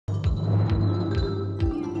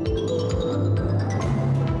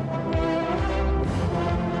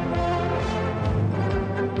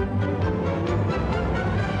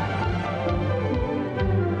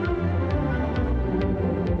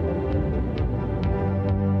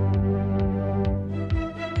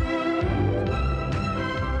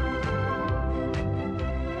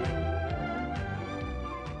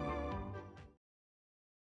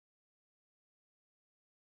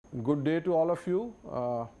Good day to all of you.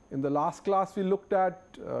 In the last class we looked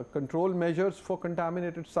at control measures for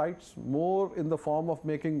contaminated sites, more in the form of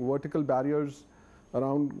making vertical barriers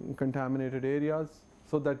around contaminated areas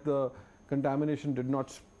so that the contamination did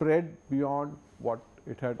not spread beyond what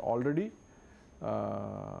it had already.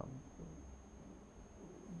 I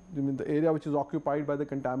mean the area which is occupied by the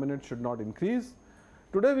contaminant should not increase.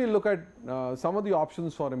 Today we will look at some of the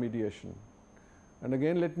options for remediation. And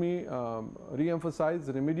again, let me re-emphasize,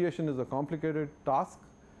 remediation is a complicated task.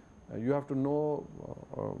 You have to know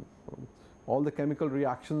all the chemical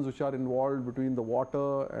reactions which are involved between the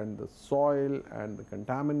water and the soil and the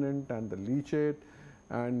contaminant and the leachate,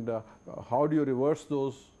 and how do you reverse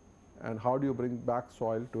those and how do you bring back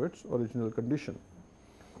soil to its original condition.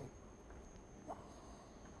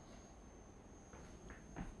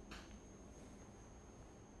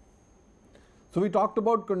 So we talked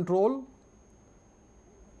about control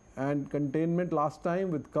and containment last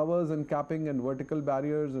time with covers and capping and vertical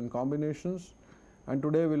barriers and combinations, and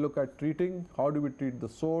today we look at treating. How do we treat the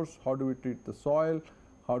source, how do we treat the soil,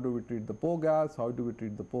 how do we treat the pore gas, how do we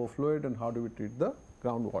treat the pore fluid, and how do we treat the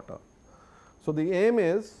groundwater. So the aim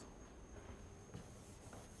is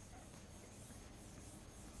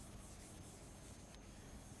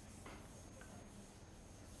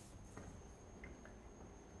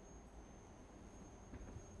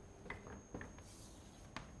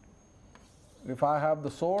if I have the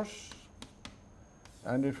source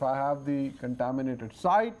and if I have the contaminated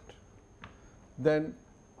site, then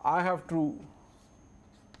I have to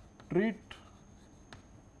treat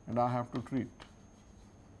and I have to treat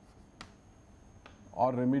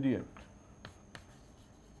or remediate.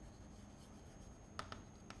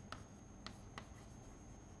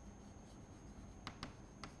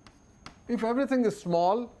 If everything is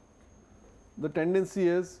small, the tendency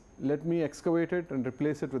is let me excavate it and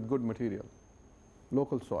replace it with good material,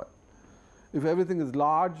 local soil. If everything is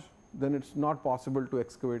large, then it is not possible to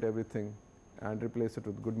excavate everything and replace it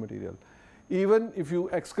with good material. Even if you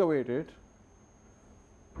excavate it,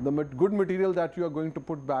 the good material that you are going to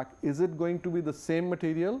put back, is it going to be the same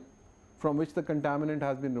material from which the contaminant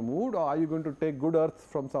has been removed, or are you going to take good earth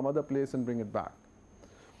from some other place and bring it back?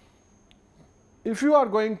 If you are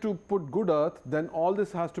going to put good earth, then all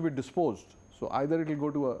this has to be disposed. So either it will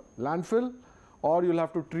go to a landfill or you will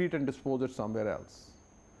have to treat and dispose it somewhere else.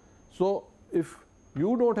 So if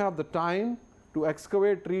you don't have the time to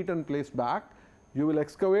excavate, treat and place back, you will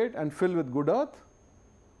excavate and fill with good earth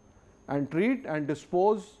and treat and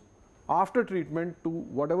dispose after treatment to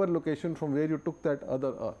whatever location from where you took that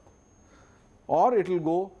other earth, or it will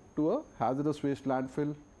go to a hazardous waste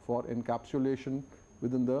landfill for encapsulation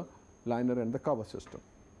within the liner and the cover system.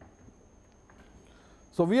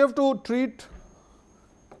 So we have to treat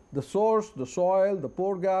the source, the soil, the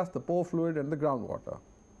pore gas, the pore fluid and the groundwater.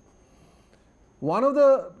 One of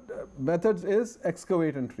the methods is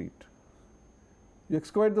excavate and treat. You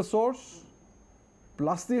excavate the source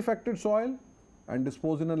plus the affected soil and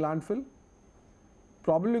dispose in a landfill.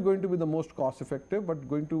 Probably going to be the most cost effective, but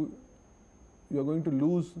you are going to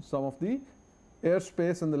lose some of the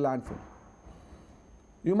airspace in the landfill.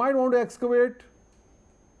 You might want to excavate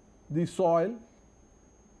the soil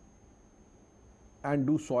and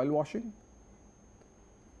do soil washing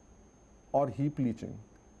or heap leaching.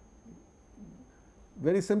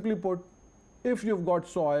 Very simply put, if you have got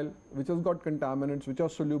soil which has got contaminants which are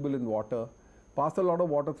soluble in water, pass a lot of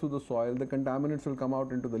water through the soil, the contaminants will come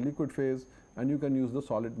out into the liquid phase and you can use the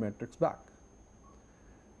solid matrix back.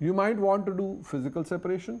 You might want to do physical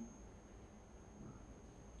separation.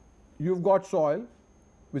 You have got soil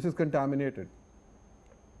which is contaminated.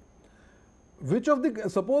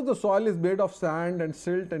 Suppose the soil is made of sand and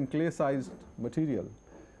silt and clay sized material,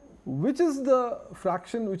 which is the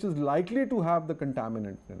fraction which is likely to have the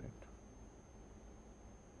contaminant in it?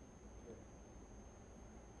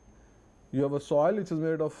 You have a soil which is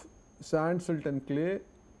made of sand, silt and clay,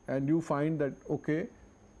 and you find that okay,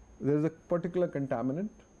 there is a particular contaminant.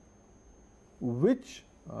 Which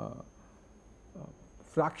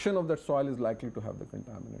fraction of that soil is likely to have the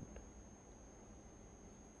contaminant?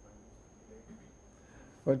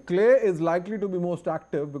 Well, clay is likely to be most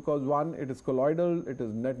active because one, it is colloidal, it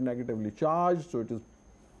is net negatively charged, so it is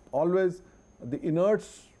always the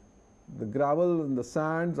inerts, the gravel and the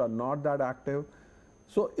sands are not that active.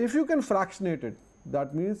 So if you can fractionate it,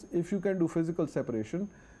 that means if you can do physical separation,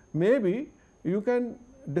 maybe you can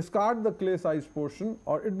discard the clay sized portion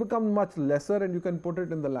or it becomes much lesser and you can put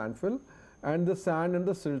it in the landfill, and the sand and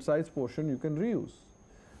the silt sized portion you can reuse.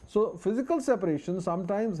 So physical separation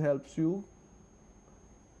sometimes helps you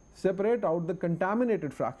separate out the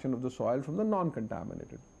contaminated fraction of the soil from the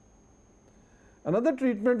non-contaminated. Another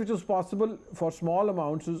treatment which is possible for small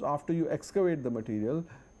amounts is after you excavate the material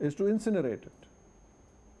is to incinerate it.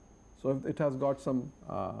 So, if it has got some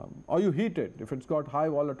or you heat it, if it's got high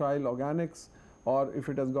volatile organics or if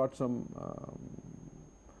it has got some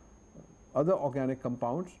other organic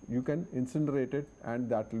compounds, you can incinerate it, and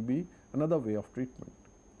that will be another way of treatment.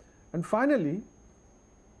 And finally,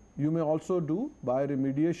 you may also do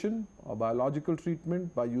bioremediation or biological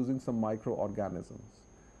treatment by using some microorganisms.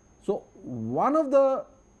 So, one of the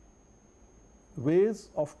ways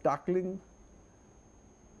of tackling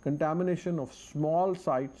contamination of small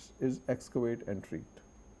sites is excavate and treat.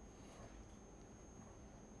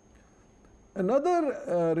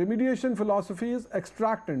 Another remediation philosophy is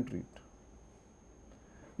extract and treat.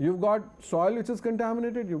 You've got soil which is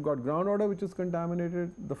contaminated, you've got groundwater which is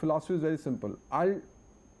contaminated. The philosophy is very simple. I'll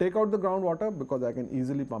take out the groundwater because I can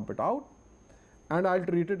easily pump it out, and I'll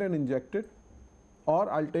treat it and inject it,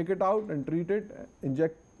 or I'll take it out and treat it,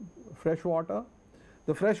 inject fresh water.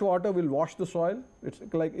 The fresh water will wash the soil. It's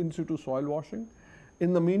like in situ soil washing.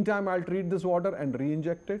 In the meantime, I'll treat this water and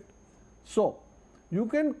re-inject it. So, you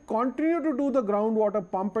can continue to do the groundwater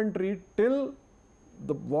pump and treat till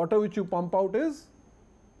the water which you pump out is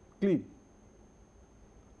clean,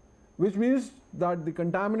 which means that the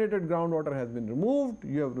contaminated groundwater has been removed,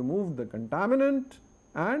 you have removed the contaminant,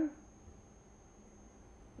 and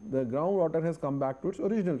the groundwater has come back to its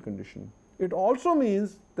original condition. It also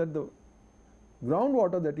means that the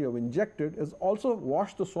groundwater that you have injected is also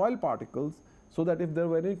washed the soil particles, so that if there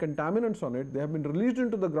were any contaminants on it, they have been released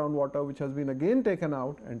into the groundwater, which has been again taken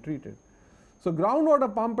out and treated. So,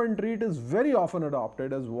 groundwater pump and treat is very often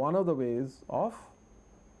adopted as one of the ways of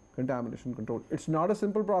contamination control. It's not a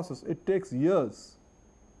simple process, it takes years.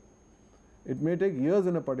 It may take years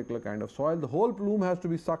in a particular kind of soil. The whole plume has to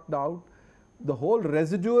be sucked out, the whole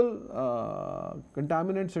residual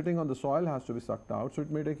contaminant sitting on the soil has to be sucked out, so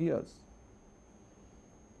it may take years.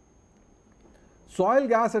 Soil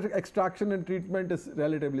gas extraction and treatment is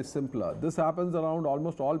relatively simpler. This happens around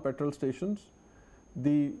almost all petrol stations.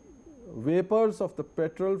 The vapors of the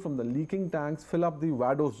petrol from the leaking tanks fill up the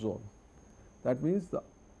vadose zone. That means the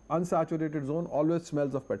unsaturated zone always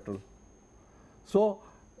smells of petrol. So,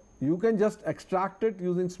 you can just extract it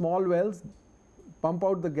using small wells, pump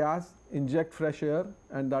out the gas, inject fresh air,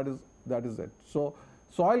 and that is it. So,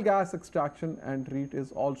 soil gas extraction and treat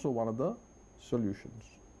is also one of the solutions,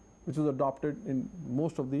 which is adopted in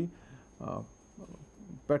most of the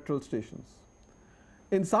petrol stations.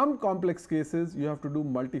 In some complex cases, you have to do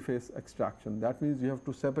multi-phase extraction. That means you have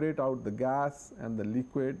to separate out the gas and the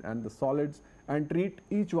liquid and the solids and treat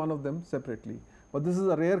each one of them separately. But this is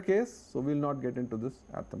a rare case, so we will not get into this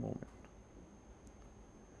at the moment.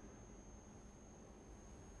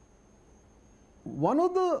 One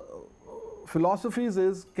of the philosophies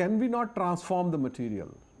is, can we not transform the material?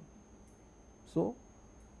 So,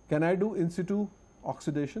 can I do in situ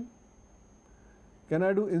oxidation? Can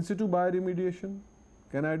I do in situ bioremediation?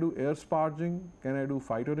 Can I do air sparging? Can I do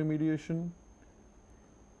phytoremediation?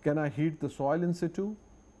 Can I heat the soil in situ?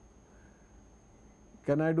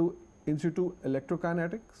 Can I do in situ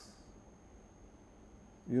electrokinetics?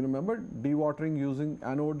 You remember dewatering using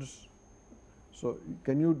anodes. So,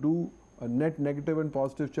 can you do a net negative and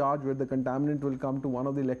positive charge where the contaminant will come to one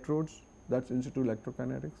of the electrodes? That is in situ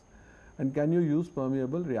electrokinetics. And can you use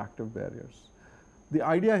permeable reactive barriers? The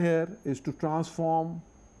idea here is to transform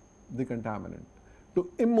the contaminant, to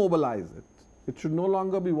immobilize it. It should no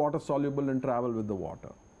longer be water soluble and travel with the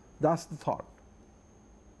water. That is the thought.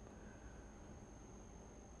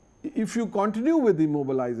 If you continue with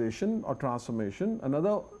immobilization or transformation,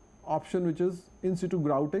 another option which is in situ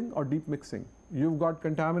grouting or deep mixing. You have got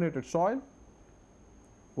contaminated soil.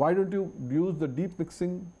 Why don't you use the deep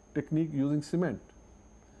mixing technique using cement?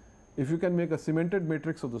 If you can make a cemented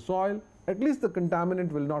matrix of the soil, at least the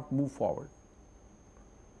contaminant will not move forward.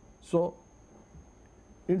 So,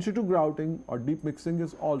 in situ grouting or deep mixing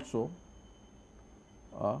is also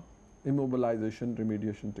a immobilization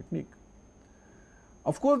remediation technique.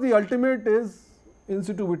 Of course, the ultimate is in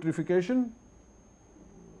situ vitrification,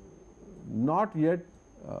 not yet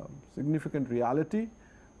significant reality,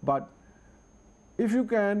 but if you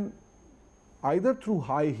can either through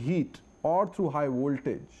high heat or through high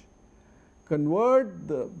voltage convert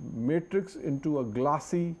the matrix into a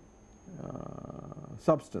glassy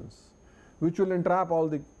substance which will entrap all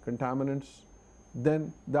the contaminants,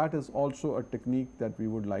 then that is also a technique that we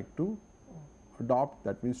would like to adopt.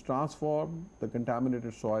 That means transform the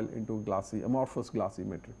contaminated soil into a glassy, amorphous glassy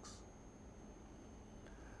matrix.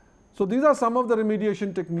 So, these are some of the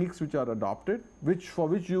remediation techniques which are adopted, for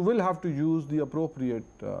which you will have to use the appropriate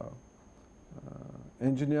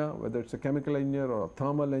engineer, whether it's a chemical engineer or a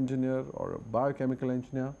thermal engineer or a biochemical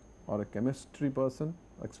engineer or a chemistry person,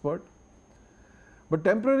 expert. But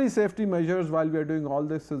temporary safety measures while we are doing all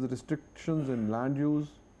this is restrictions in land use,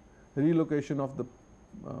 relocation of the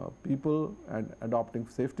people and adopting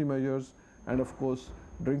safety measures, and of course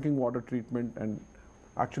drinking water treatment and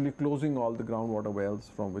actually closing all the groundwater wells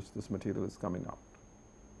from which this material is coming out.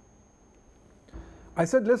 I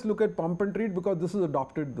said let's look at pump and treat because this is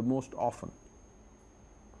adopted the most often.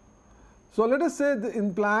 So let us say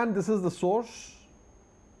in plan this is the source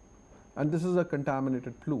and this is a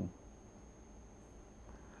contaminated plume.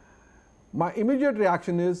 My immediate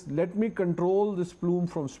reaction is let me control this plume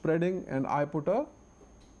from spreading, and I put a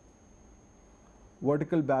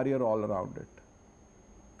vertical barrier all around it.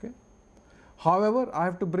 Okay. However, I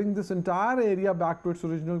have to bring this entire area back to its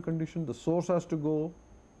original condition. The source has to go,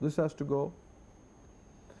 this has to go.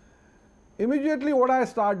 Immediately what I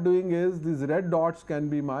start doing is these red dots can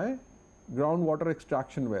be my groundwater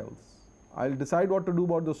extraction wells. I'll decide what to do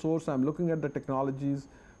about the source. I'm looking at the technologies,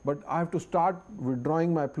 but I have to start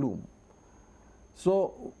withdrawing my plume.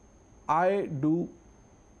 So I do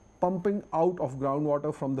pumping out of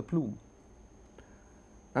groundwater from the plume.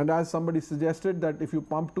 And as somebody suggested that if you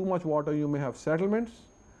pump too much water you may have settlements,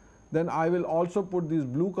 then I will also put these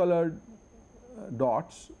blue colored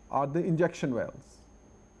dots are the injection wells.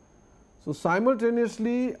 So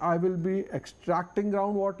simultaneously I will be extracting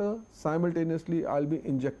groundwater, simultaneously I will be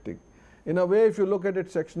injecting. In a way, if you look at it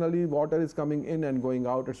sectionally, water is coming in and going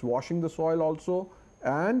out, it's washing the soil also,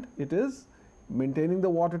 and it is maintaining the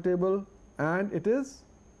water table, and it is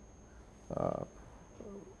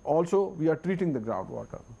also we are treating the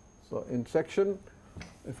groundwater. So in section,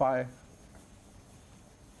 if I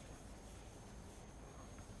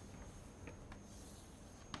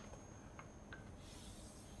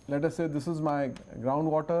let us say this is my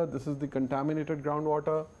groundwater, this is the contaminated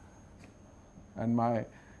groundwater, and my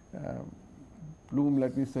plume,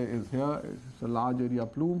 let me say, is here. It's a large area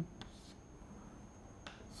plume.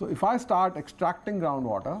 So if I start extracting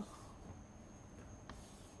groundwater,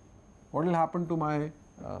 what will happen to my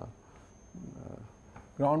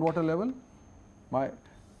groundwater level?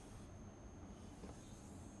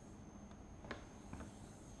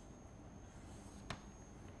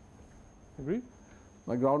 Agree?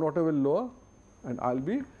 My groundwater will lower, and I'll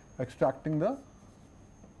be extracting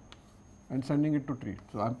and sending it to treat.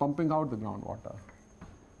 So I'm pumping out the groundwater.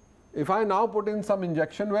 If I now put in some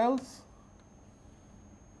injection wells,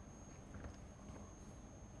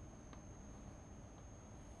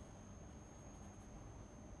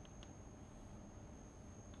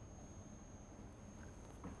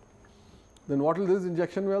 then what will these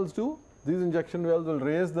injection wells do? These injection wells will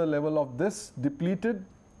raise the level of this depleted,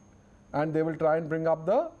 and they will try and bring up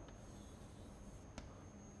the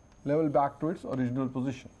level back to its original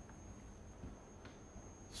position.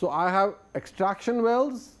 So I have extraction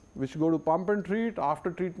wells which go to pump and treat. After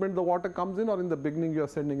treatment the water comes in, or in the beginning you are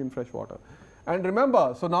sending in fresh water. And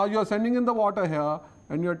remember, so now you are sending in the water here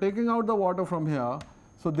and you are taking out the water from here.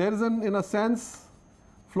 So there is in a sense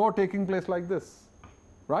flow taking place like this,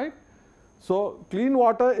 right? So clean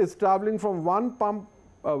water is traveling from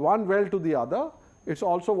one well to the other. It's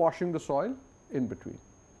also washing the soil in between.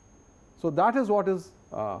 So that is what is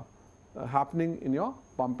happening in your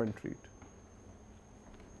pump and treat.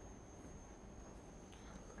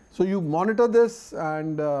 So you monitor this,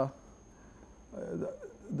 and the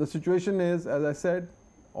situation is, as I said,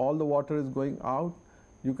 all the water is going out.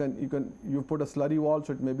 You put a slurry wall,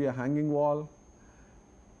 so it may be a hanging wall.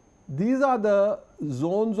 These are the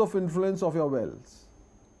zones of influence of your wells,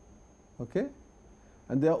 okay?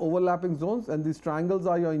 And they are overlapping zones, and these triangles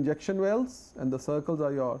are your injection wells and the circles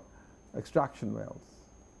are your extraction wells.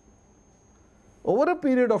 Over a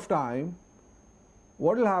period of time,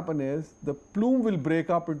 what will happen is the plume will break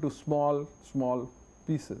up into small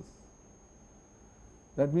pieces.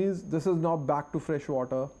 That means this is now back to fresh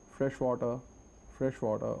water,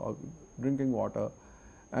 or drinking water,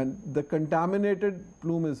 and the contaminated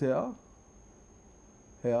plume is here,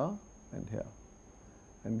 here, and here.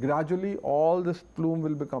 And gradually all this plume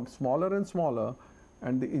will become smaller and smaller,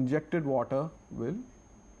 and the injected water will.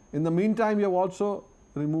 In the meantime, you have also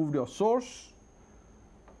removed your source.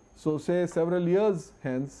 So say several years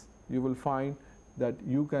hence, you will find that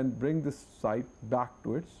you can bring this site back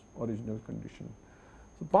to its original condition.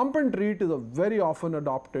 So pump and treat is a very often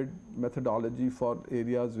adopted methodology for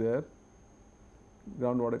areas where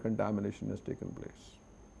groundwater contamination has taken place.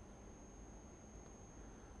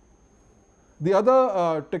 The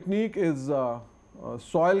other technique is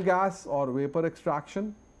soil gas or vapor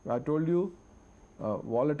extraction. I told you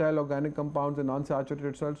volatile organic compounds in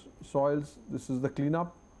unsaturated soils. This is the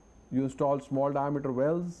cleanup. You install small diameter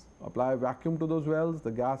wells, apply vacuum to those wells,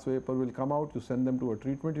 the gas vapor will come out, you send them to a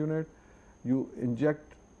treatment unit, you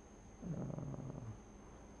inject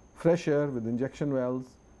fresh air with injection wells,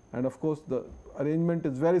 and of course the arrangement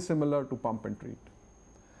is very similar to pump and treat.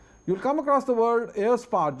 You will come across the word air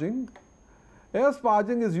sparging. Air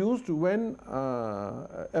sparging is used when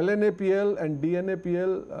LNAPL and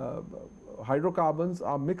DNAPL hydrocarbons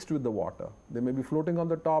are mixed with the water. They may be floating on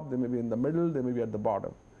the top, they may be in the middle, they may be at the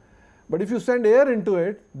bottom. But if you send air into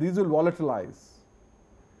it, these will volatilize.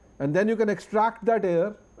 And then you can extract that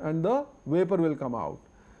air and the vapor will come out.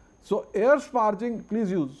 So air sparging,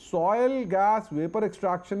 please use soil gas vapor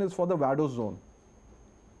extraction is for the vadose zone.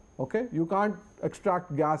 Okay? You can't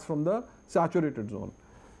extract gas from the saturated zone.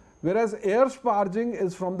 Whereas air sparging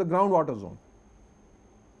is from the groundwater zone.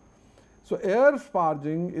 So air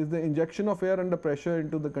sparging is the injection of air under pressure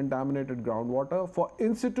into the contaminated groundwater for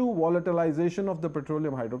in situ volatilization of the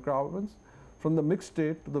petroleum hydrocarbons from the mixed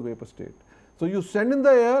state to the vapor state. So you send in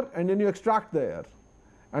the air and then you extract the air,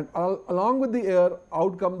 and along with the air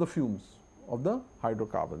out come the fumes of the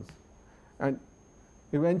hydrocarbons, and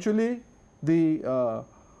eventually the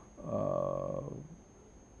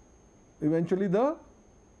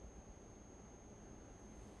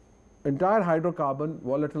entire hydrocarbon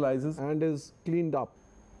volatilizes and is cleaned up.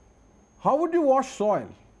 How would you wash soil?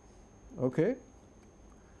 Okay.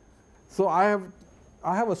 So I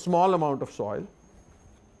have a small amount of soil,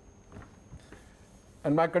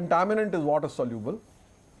 and my contaminant is water soluble.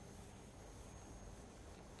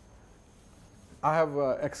 I have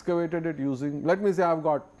excavated it using, let me say I have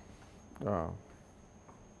got a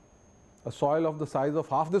soil of the size of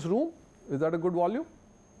half this room. Is that a good volume?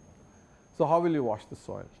 So how will you wash this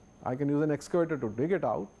soil? I can use an excavator to dig it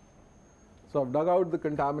out. So I've dug out the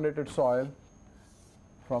contaminated soil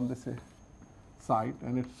from this site,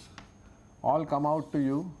 and it's all come out to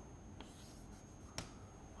you.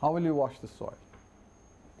 How will you wash the soil?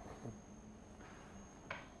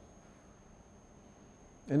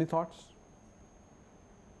 Any thoughts?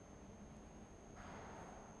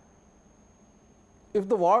 If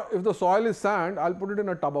the soil is sand, I'll put it in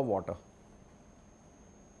a tub of water.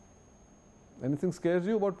 Anything scares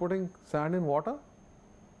you about putting sand in water?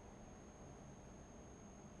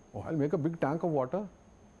 Oh, I'll make a big tank of water.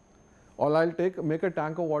 Or I'll make a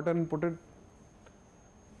tank of water and put it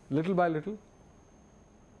little by little.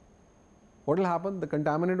 What will happen? The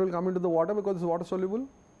contaminant will come into the water because it's water soluble.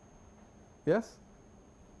 Yes?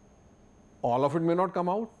 All of it may not come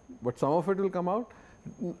out, but some of it will come out.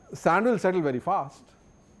 Sand will settle very fast.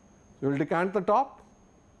 You will decant the top,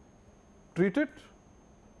 treat it,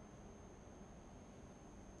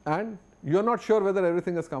 and you are not sure whether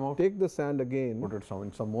everything has come out. Take the sand again, put it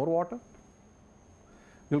in some more water.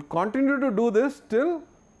 You will continue to do this till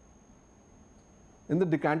in the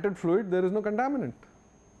decanted fluid there is no contaminant.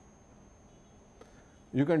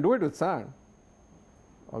 You can do it with sand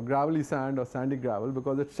or gravelly sand or sandy gravel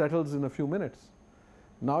because it settles in a few minutes.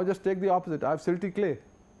 Now just take the opposite. I have silty clay.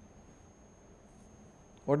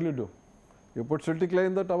 What will you do? You put silty clay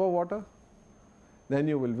in the tub of water, then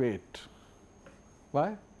you will wait.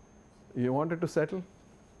 Why? You want it to settle,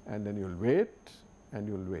 and then you will wait, and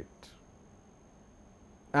you will wait,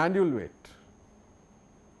 and you will wait,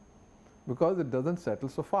 because it doesn't settle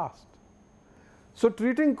so fast. So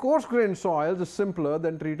treating coarse grained soils is simpler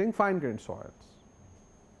than treating fine grained soils.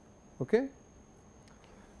 Okay?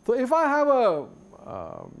 So if I have a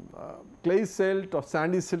clay silt or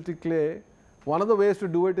sandy silty clay, one of the ways to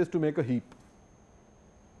do it is to make a heap.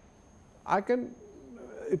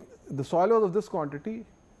 The soil was of this quantity,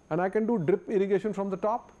 and I can do drip irrigation from the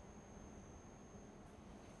top,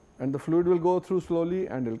 and the fluid will go through slowly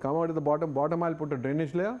and it will come out at the bottom. Bottom I'll put a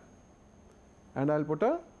drainage layer, and I'll put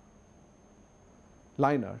a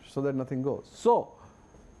liner so that nothing goes. So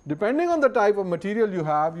depending on the type of material you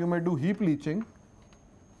have, you may do heap leaching.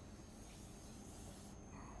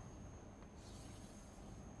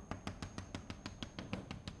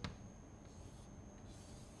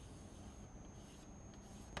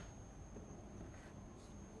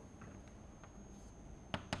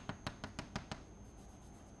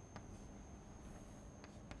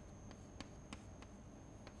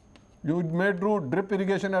 You may do drip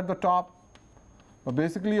irrigation at the top.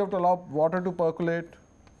 Basically, you have to allow water to percolate.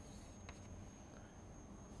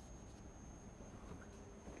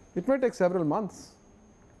 It may take several months,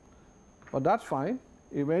 but that's fine.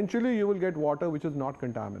 Eventually, you will get water which is not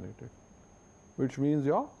contaminated, which means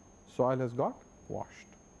your soil has got washed.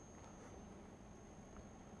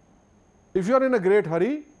 If you are in a great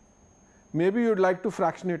hurry, maybe you would like to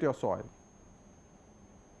fractionate your soil.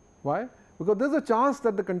 Why? Because there is a chance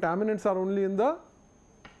that the contaminants are only in the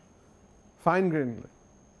fine grained.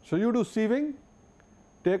 So, you do sieving,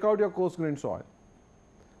 take out your coarse grained soil.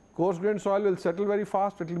 Coarse grained soil will settle very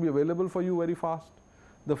fast, it will be available for you very fast.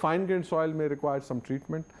 The fine grained soil may require some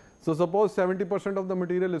treatment. So, suppose 70% of the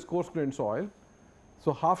material is coarse grained soil,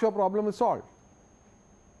 so half your problem is solved,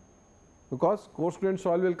 because coarse grained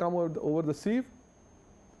soil will come over the sieve,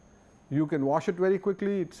 you can wash it very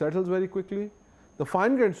quickly, it settles very quickly. The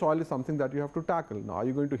fine grained soil is something that you have to tackle. Now, are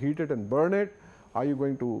you going to heat it and burn it? Are you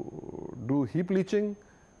going to do heap leaching?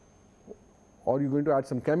 Or are you going to add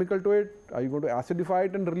some chemical to it? Are you going to acidify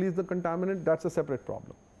it and release the contaminant? That is a separate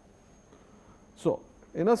problem. So,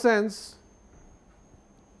 in a sense,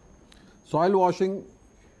 soil washing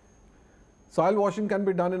can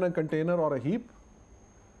be done in a container or a heap.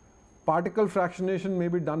 Particle fractionation may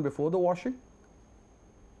be done before the washing.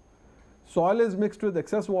 Soil is mixed with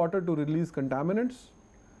excess water to release contaminants.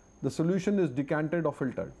 The solution is decanted or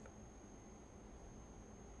filtered.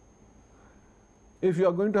 If you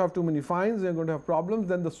are going to have too many fines, you are going to have problems,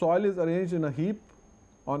 then the soil is arranged in a heap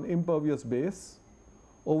on impervious base,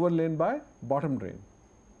 overlain by bottom drain.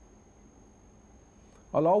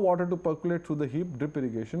 Allow water to percolate through the heap, drip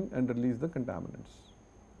irrigation, and release the contaminants.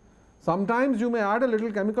 Sometimes you may add a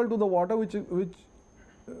little chemical to the water which is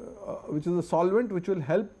a solvent which will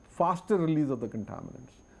help faster release of the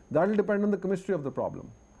contaminants. That will depend on the chemistry of the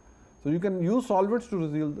problem. So, you can use solvents to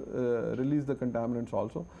release the contaminants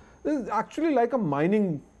also. This is actually like a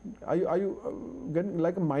mining, are you getting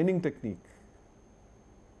like a mining technique.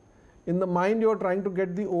 In the mine, you are trying to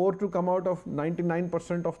get the ore to come out of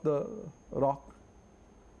 99% of the rock.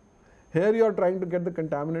 Here you are trying to get the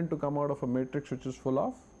contaminant to come out of a matrix which is full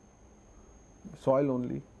of soil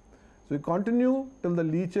only. So, you continue till the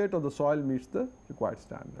leachate or the soil meets the required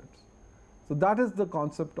standards. So, that is the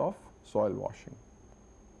concept of soil washing.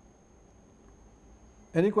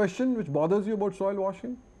 Any question which bothers you about soil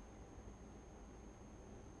washing?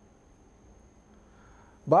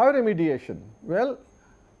 Bioremediation. Well,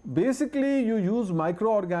 basically you use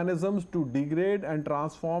microorganisms to degrade and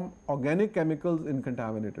transform organic chemicals in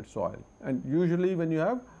contaminated soil, and usually when you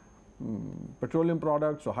have petroleum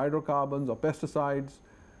products or hydrocarbons or pesticides,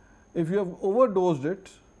 if you have overdosed it,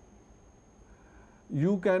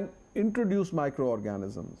 you can introduce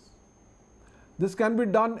microorganisms. This can be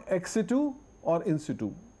done ex situ or in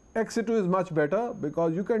situ. Ex situ is much better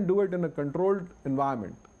because you can do it in a controlled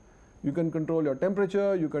environment. You can control your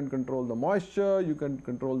temperature, you can control the moisture, you can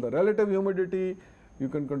control the relative humidity, you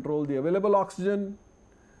can control the available oxygen.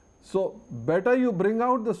 So, better you bring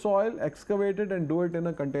out the soil, excavate it and do it in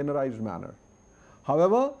a containerized manner.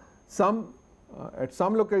 However, at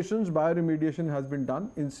some locations bioremediation has been done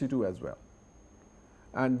in situ as well,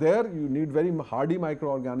 and there you need very hardy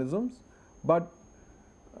microorganisms, but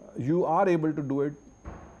you are able to do it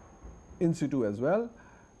in situ as well.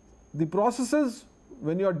 The processes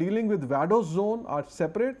when you are dealing with vadose zone are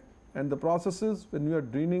separate, and the processes when you are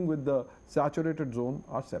dealing with the saturated zone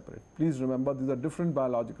are separate. Please remember, these are different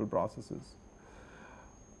biological processes.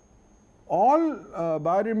 All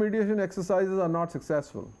bioremediation exercises are not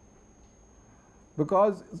successful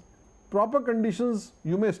because proper conditions,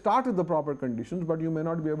 you may start with the proper conditions, but you may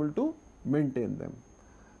not be able to maintain them.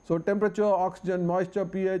 So, temperature, oxygen, moisture,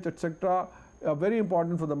 pH, etc. are very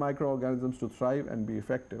important for the microorganisms to thrive and be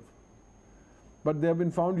effective. But they have been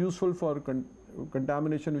found useful for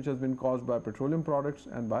contamination which has been caused by petroleum products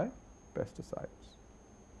and by pesticides.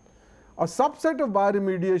 A subset of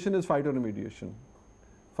bioremediation is phytoremediation.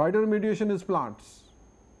 Phytoremediation is plants.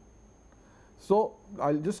 So,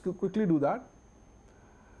 I will just quickly do that.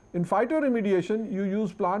 In phytoremediation, you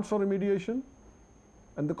use plants for remediation,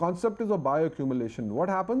 and the concept is of bioaccumulation. What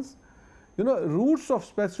happens? You know, roots of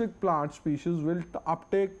specific plant species will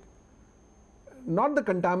uptake not the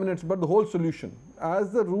contaminants, but the whole solution.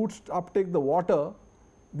 As the roots uptake the water,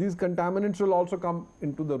 these contaminants will also come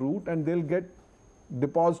into the root and they will get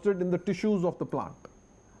deposited in the tissues of the plant.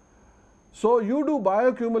 So, you do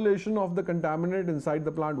bioaccumulation of the contaminant inside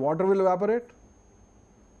the plant, water will evaporate,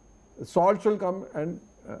 salts will come and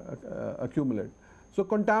accumulate. So,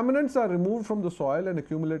 contaminants are removed from the soil and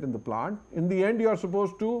accumulate in the plant. In the end, you are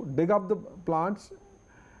supposed to dig up the plants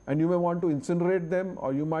and you may want to incinerate them,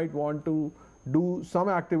 or you might want to do some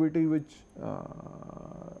activity which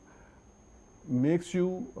makes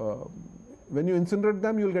you, when you incinerate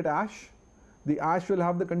them, you will get ash. The ash will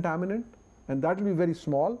have the contaminant and that will be very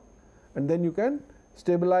small, and then you can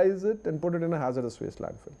stabilize it and put it in a hazardous waste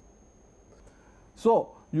landfill.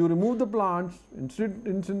 So, you remove the plants,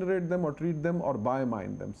 incinerate them or treat them or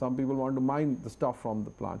biomine them. Some people want to mine the stuff from the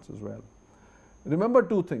plants as well. Remember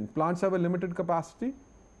two things: plants have a limited capacity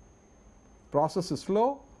process is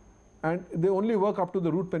slow, and they only work up to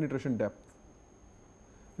the root penetration depth.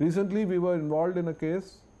 Recently, we were involved in a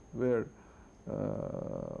case where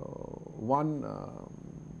one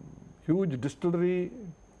huge distillery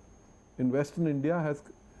in Western India has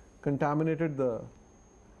contaminated the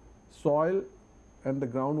soil and the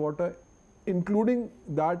groundwater, including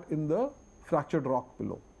that in the fractured rock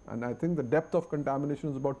below. And I think the depth of contamination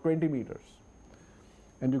is about 20 meters.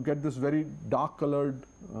 And you get this very dark colored,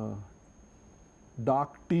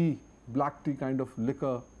 dark tea, black tea kind of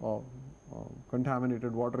liquor or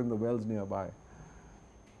contaminated water in the wells nearby.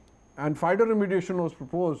 And phytoremediation was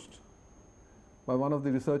proposed by one of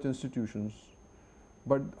the research institutions.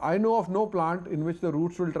 But I know of no plant in which the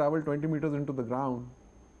roots will travel 20 meters into the ground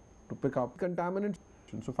to pick up contaminants.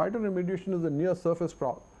 So phytoremediation is the near surface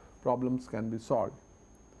problems can be solved.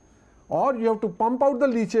 Or you have to pump out the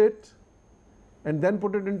leachate and then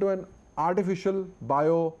put it into an artificial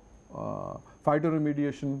bio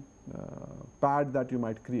phytoremediation pad that you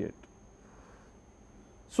might create.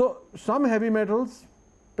 So some heavy metals,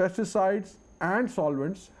 pesticides and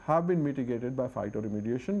solvents have been mitigated by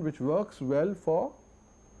phytoremediation, which works well for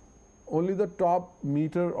only the top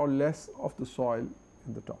meter or less of the soil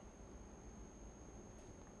in the top.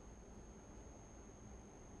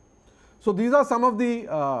 So these are some of the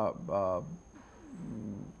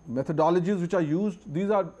methodologies which are used.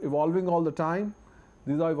 These are evolving all the time.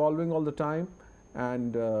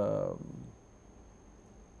 And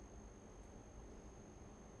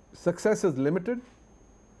success is limited.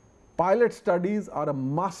 Pilot studies are a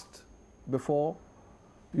must before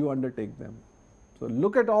you undertake them. So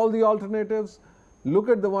look at all the alternatives, look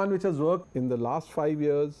at the one which has worked in the last 5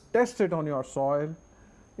 years, test it on your soil.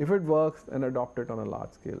 If it works, and adopt it on a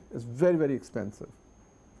large scale. It's very, very expensive.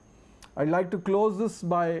 I'd like to close this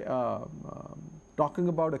by talking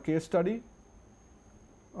about a case study.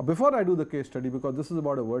 Before I do the case study, because this is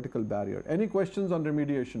about a vertical barrier. Any questions on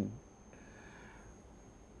remediation?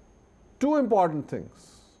 Two important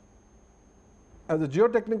things. As a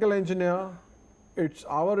geotechnical engineer, it's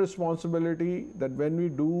our responsibility that when we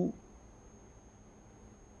do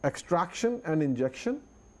extraction and injection,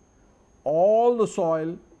 all the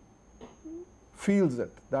soil feels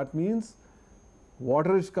it. That means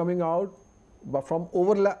water is coming out but from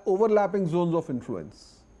overlapping zones of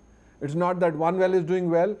influence. It's not that one well is doing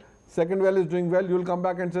well, second well is doing well, you will come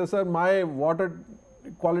back and say, sir, my water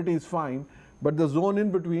quality is fine, but the zone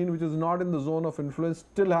in between, which is not in the zone of influence,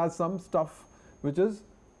 still has some stuff which is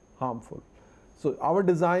harmful. So our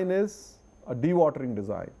design is a dewatering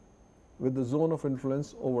design with the zone of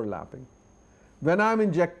influence overlapping. When I am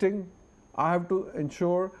injecting, I have to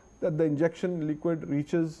ensure that the injection liquid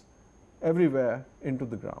reaches everywhere into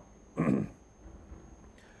the ground.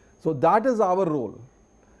 So that is our role.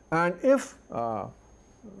 And if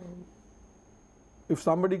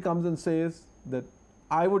somebody comes and says that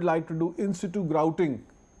I would like to do in situ grouting,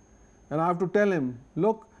 and I have to tell him,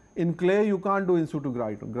 look, in clay you can't do in situ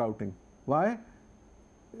grouting. Why?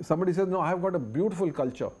 Somebody says, no, I have got a beautiful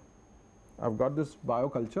culture. I've got this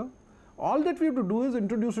bioculture. All that we have to do is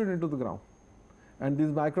introduce it into the ground, and these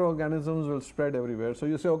microorganisms will spread everywhere. So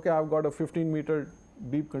you say, okay, I've got a 15-meter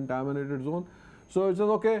deep contaminated zone. So it says,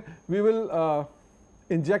 okay, we will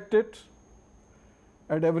inject it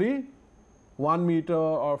at every 1 meter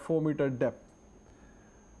or 4 meter depth.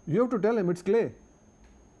 You have to tell him it's clay.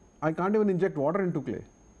 I can't even inject water into clay.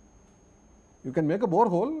 You can make a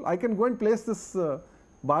borehole. I can go and place this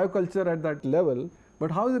bioculture at that level,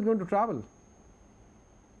 but how is it going to travel?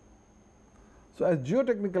 So as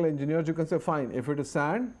geotechnical engineers, you can say, fine, if it is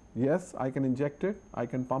sand, yes, I can inject it, I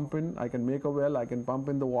can pump in, I can make a well, I can pump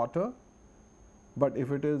in the water, but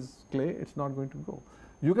if it is clay, it's not going to go.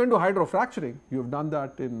 You can do hydrofracturing. You have done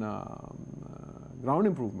that in ground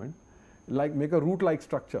improvement, like make a root-like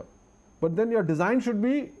structure. But then your design should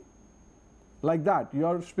be like that.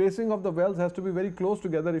 Your spacing of the wells has to be very close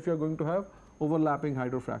together if you are going to have overlapping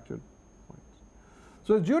hydrofracture points.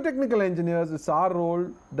 So as geotechnical engineers, it's our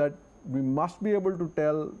role that we must be able to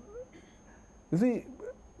tell. You see,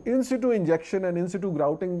 in situ injection and in situ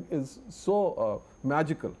grouting is so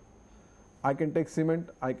magical. I can take cement,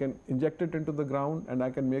 I can inject it into the ground, and I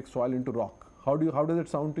can make soil into rock. How does it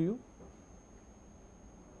sound to you?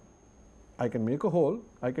 I can make a hole,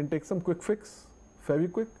 I can take some quick fix,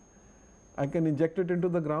 Fevikwik, I can inject it into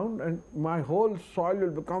the ground, and my whole soil will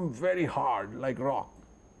become very hard, like rock.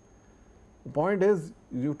 The point is,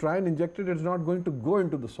 you try and inject it, it's not going to go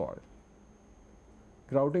into the soil.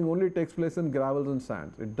 Grouting only takes place in gravels and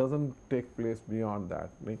sands. It doesn't take place beyond that.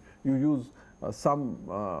 You use some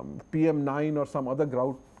PM9 or some other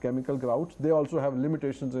grout, chemical grouts. They also have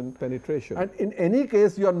limitations in penetration. And in any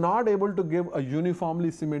case, you are not able to give a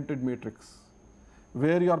uniformly cemented matrix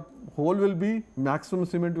where your hole will be, maximum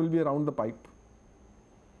cement will be around the pipe,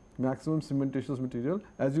 maximum cementitious material.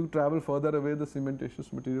 As you travel further away, the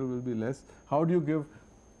cementitious material will be less. How do you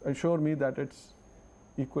assure me that it's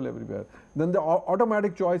equal everywhere? Then the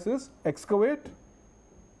automatic choice is excavate,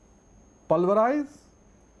 pulverize,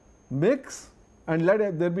 mix, and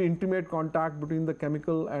let there be intimate contact between the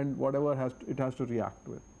chemical and whatever it has to react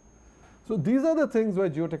with. So these are the things where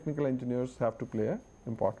geotechnical engineers have to play an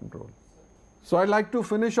important role. So I'd like to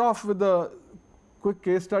finish off with a quick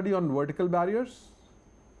case study on vertical barriers.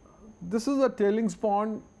 This is a tailings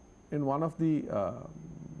pond in one of the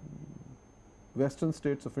western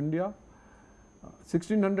states of India,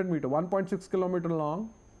 1600 meter, 1.6 kilometer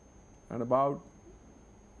long and about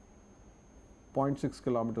 0.6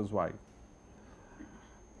 kilometers wide.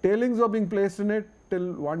 Tailings were being placed in it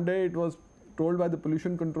till one day it was told by the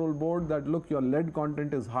pollution control board that, look, your lead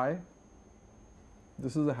content is high.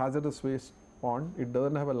 This is a hazardous waste pond. It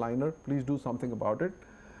doesn't have a liner. Please do something about it.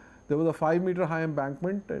 There was a 5-meter high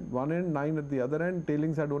embankment at one end, 9 at the other end.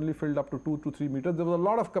 Tailings had only filled up to 2 to 3 meters. There was a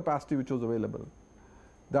lot of capacity which was available.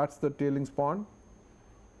 That's the tailings pond.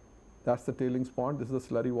 That's the tailings pond. This is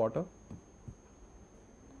the slurry water.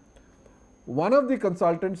 One of the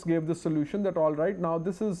consultants gave this solution that, all right, now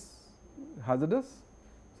this is hazardous.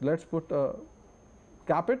 So let's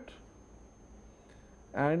cap it,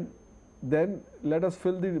 and then let us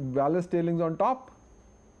fill the ballast tailings on top.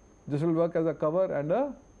 This will work as a cover and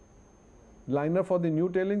a liner for the new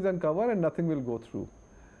tailings and cover, and nothing will go through.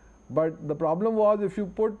 But the problem was, if you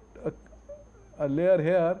put a layer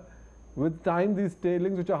here, with time these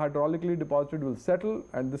tailings which are hydraulically deposited will settle,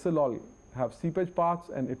 and this will all have seepage paths,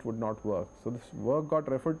 and it would not work. So this work got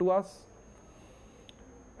referred to us,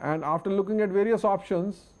 and after looking at various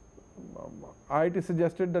options, IIT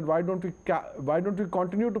suggested that why don't we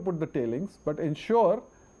continue to put the tailings but ensure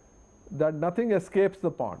that nothing escapes the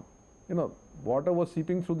pond. You know, water was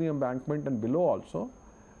seeping through the embankment and below also.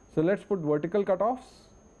 So let's put vertical cutoffs,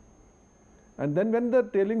 and then when the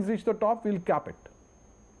tailings reach the top, we'll cap it.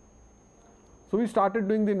 So we started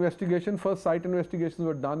doing the investigation. First site investigations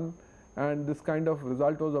were done, and this kind of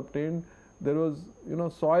result was obtained. There was, you know,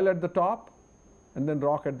 soil at the top and then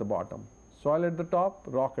rock at the bottom. Soil at the top,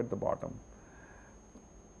 rock at the bottom.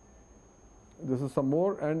 This is some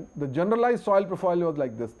more, and the generalized soil profile was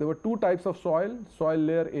like this. There were two types of soil: soil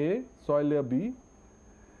layer A, soil layer B,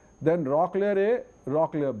 then rock layer A,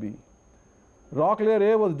 rock layer B. Rock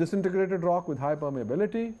layer A was disintegrated rock with high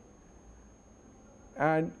permeability,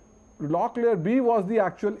 and rock layer B was the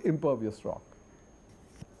actual impervious rock.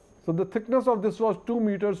 So the thickness of this was 2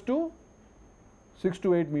 meters to 6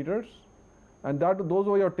 to 8 meters, and those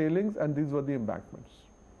were your tailings, and these were the embankments.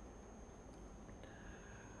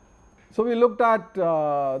 So we looked at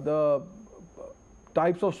the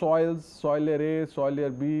types of soils: soil layer A, soil layer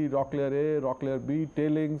B, rock layer A, rock layer B,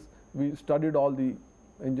 tailings. We studied all the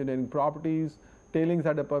engineering properties. Tailings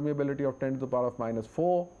had a permeability of 10 to the power of minus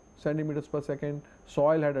 4 centimeters per second.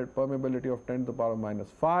 Soil had a permeability of 10 to the power of minus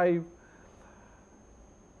 5.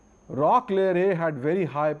 Rock layer A had very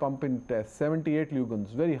high pump-in test, 78 lugans,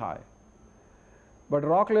 very high. But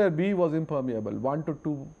rock layer B was impermeable, 1 to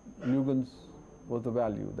 2 lugans was the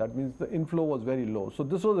value. That means the inflow was very low. So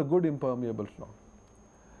this was a good impermeable rock.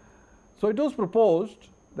 So it was proposed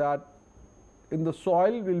that in the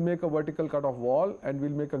soil we'll make a vertical cutoff wall, and we'll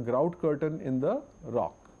make a grout curtain in the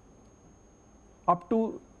rock up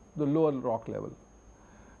to the lower rock level.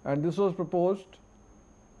 And this was proposed: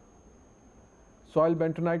 soil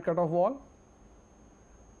bentonite cutoff wall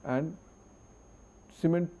and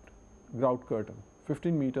cement grout curtain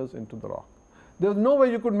 15 meters into the rock. There's no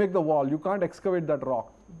way you could make the wall. You can't excavate that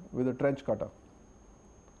rock with a trench cutter.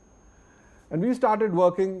 And we started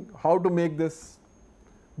working how to make this.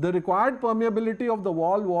 The required permeability of the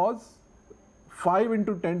wall was 5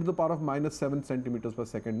 into 10 to the power of minus 7 centimeters per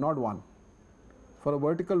second, not 1. For a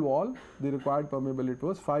vertical wall, the required permeability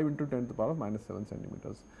was 5 into 10 to the power of minus 7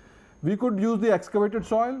 centimeters. We could use the excavated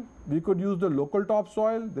soil. We could use the local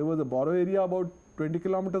topsoil. There was a borrow area about 20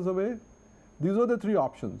 kilometers away. These were the three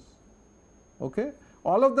options. Okay?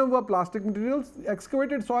 All of them were plastic materials.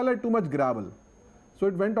 Excavated soil had too much gravel, so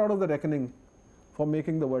it went out of the reckoning for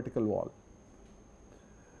making the vertical wall.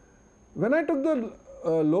 When I took the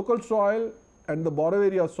local soil and the borrow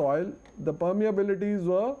area soil, the permeabilities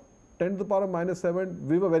were 10 to the power of minus 7.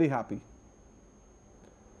 We were very happy.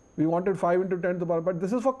 We wanted 5 into 10 to the power, but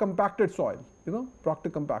this is for compacted soil, Proctor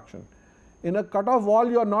compaction. In a cutoff wall,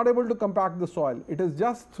 you are not able to compact the soil. It is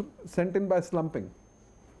just sent in by slumping.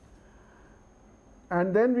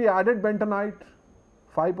 And then we added bentonite,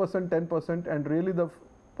 5%, 10%, and really the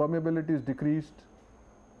permeability is decreased.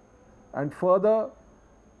 And further,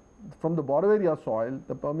 from the borrow area soil,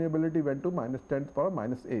 the permeability went to minus 10 to the power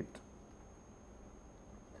minus 8.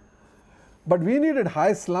 But we needed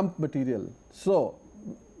high slump material. So,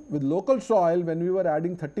 with local soil, when we were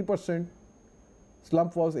adding 30%,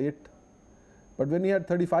 slump was 8. But when we had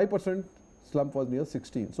 35%, slump was near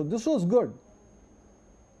 16. So, this was good.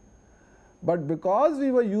 But because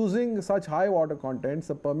we were using such high water contents,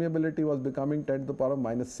 the permeability was becoming 10 to the power of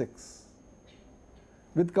minus 6.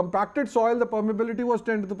 With compacted soil, the permeability was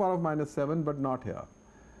 10 to the power of minus 7, but not here.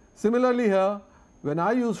 Similarly here, when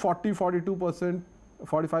I use 40, 42%,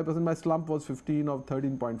 45%, my slump was 15 or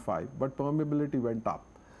 13.5, but permeability went up.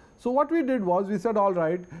 So what we did was, we said, all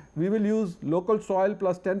right, we will use local soil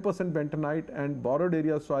plus 10% bentonite and borrowed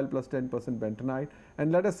area soil plus 10% bentonite,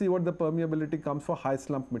 and let us see what the permeability comes for high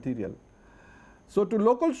slump material. So to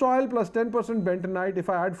local soil plus 10% bentonite, if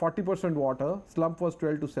I add 40% water, slump was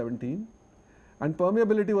 12 to 17, and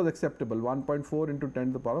permeability was acceptable, 1.4 into 10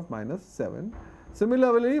 to the power of minus 7.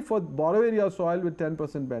 Similarly, for borrow area soil with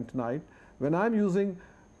 10% bentonite, when I am using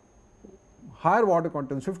higher water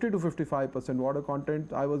content, 50 to 55% water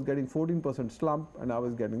content, I was getting 14% slump and I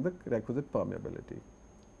was getting the requisite permeability.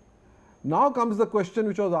 Now comes the question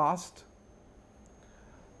which was asked,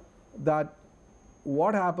 that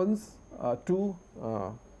what happens to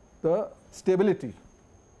the stability.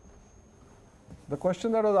 The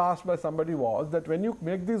question that was asked by somebody was that when you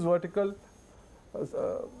make these vertical,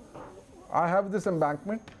 I have this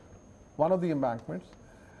embankment, one of the embankments.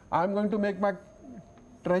 I am going to make my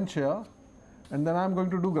trench here, and then I am going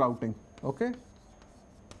to do grouting. Okay.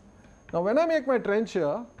 Now, when I make my trench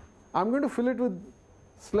here, I am going to fill it with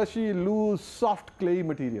slushy, loose, soft, clayey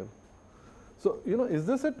material. So, is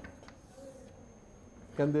this it?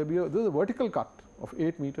 Can there be this is a vertical cut of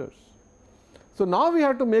 8 meters. So now we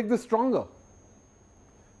have to make this stronger.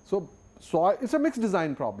 So soil, it's a mixed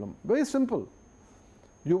design problem, very simple.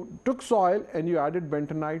 You took soil and you added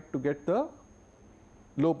bentonite to get the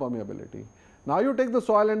low permeability. Now you take the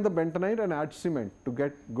soil and the bentonite and add cement to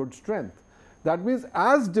get good strength. That means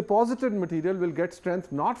as deposited material will get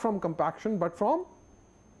strength not from compaction but from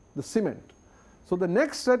the cement. So the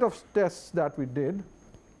next set of tests that we did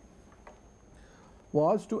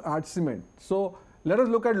was to add cement. So let us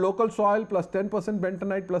look at local soil plus 10%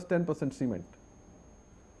 bentonite plus 10% cement.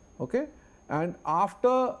 Okay? And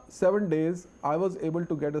after 7 days, I was able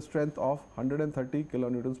to get a strength of 130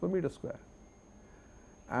 kilonewtons per meter square.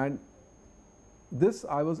 And this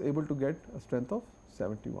I was able to get a strength of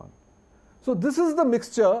 71. So this is the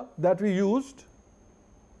mixture that we used.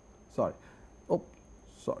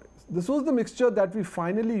 This was the mixture that we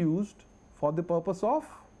finally used for the purpose of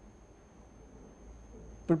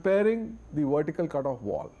preparing the vertical cutoff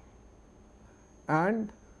wall.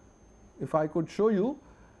 And if I could show you,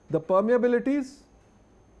 the permeabilities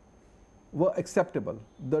were acceptable.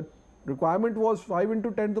 The requirement was 5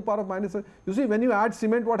 into 10 to the power of minus 7. You see, when you add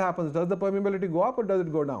cement, what happens? Does the permeability go up or does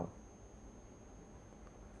it go down?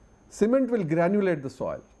 Cement will granulate the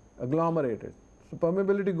soil, agglomerate it. So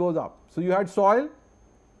permeability goes up. So you had soil,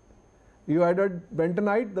 you added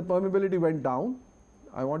bentonite, the permeability went down.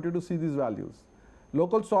 I want you to see these values.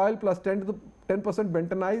 Local soil plus 10%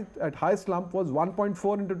 bentonite at high slump was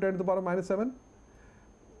 1.4 into 10 to the power of minus 7.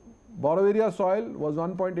 Borrow area soil was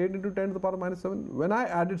 1.8 into 10 to the power of minus 7. When I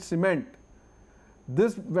added cement,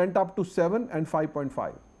 this went up to 7 and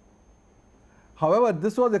 5.5. However,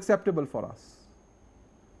 this was acceptable for us.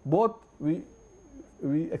 Both we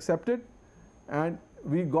accepted and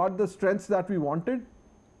we got the strengths that we wanted,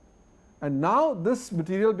 and now this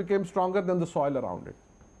material became stronger than the soil around it.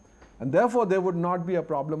 And therefore, there would not be a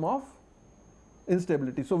problem of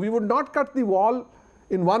instability. So we would not cut the wall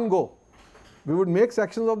in one go. We would make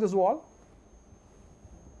sections of this wall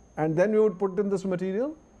and then we would put in this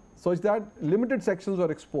material such that limited sections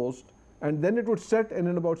were exposed, and then it would set, and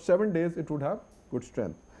in about 7 days it would have good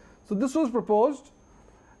strength. So this was proposed,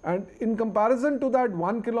 and in comparison to that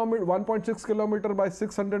 1.6 kilometer by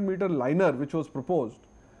 600 meter liner which was proposed,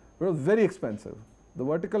 it was very expensive. The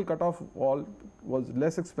vertical cutoff wall was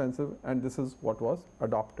less expensive, and this is what was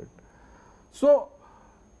adopted. So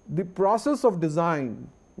the process of design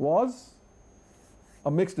was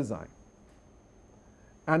a mixed design,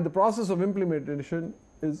 and the process of implementation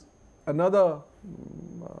is another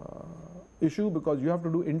issue, because you have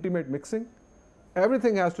to do intimate mixing.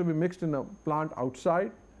 Everything has to be mixed in a plant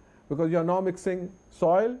outside, because you are now mixing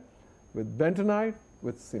soil with bentonite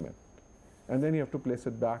with cement, and then you have to place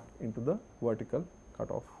it back into the vertical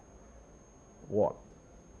cutoff wall.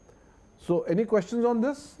 So, any questions on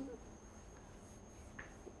this?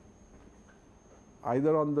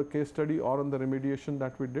 Either on the case study or on the remediation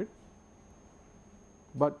that we did?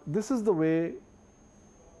 But this is the way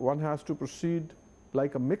one has to proceed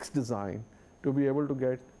like a mixed design to be able to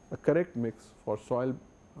get a correct mix for soil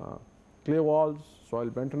clay walls, soil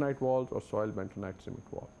bentonite walls, or soil bentonite cement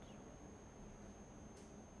walls.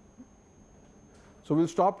 So, we will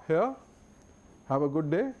stop here. Have a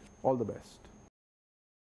good day. All the best.